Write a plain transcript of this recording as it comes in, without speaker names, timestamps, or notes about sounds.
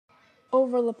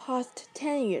Over the past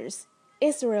 10 years,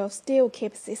 Israel still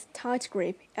keeps its tight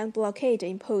grip and blockade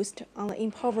imposed on the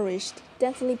impoverished,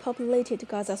 densely populated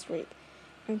Gaza Strip,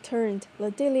 and turned the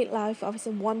daily life of its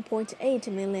 1.8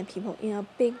 million people in a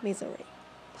big misery.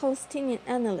 Palestinian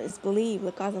analysts believe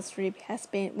the Gaza Strip has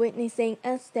been witnessing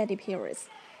unsteady periods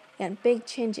and big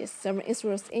changes serving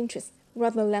Israel's interests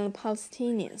rather than the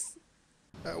Palestinians.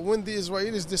 When the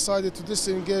Israelis decided to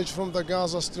disengage from the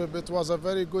Gaza Strip, it was a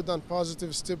very good and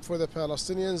positive step for the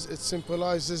Palestinians. It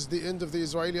symbolizes the end of the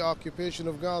Israeli occupation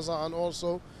of Gaza and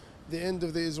also the end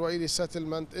of the Israeli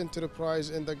settlement enterprise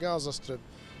in the Gaza Strip.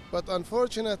 But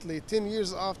unfortunately, 10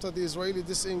 years after the Israeli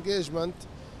disengagement,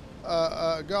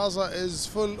 Gaza is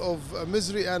full of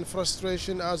misery and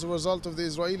frustration as a result of the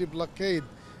Israeli blockade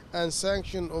and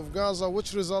sanction of Gaza,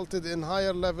 which resulted in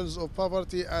higher levels of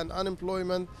poverty and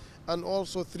unemployment, and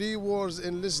also 3 wars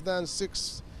in less than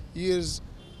 6 years,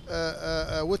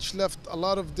 which left a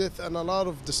lot of death and a lot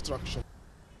of destruction.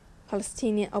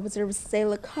 Palestinian observers say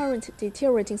the current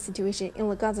deteriorating situation in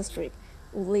the Gaza Strip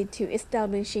will lead to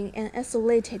establishing an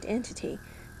isolated entity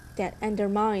that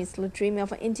undermines the dream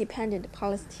of an independent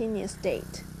Palestinian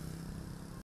state.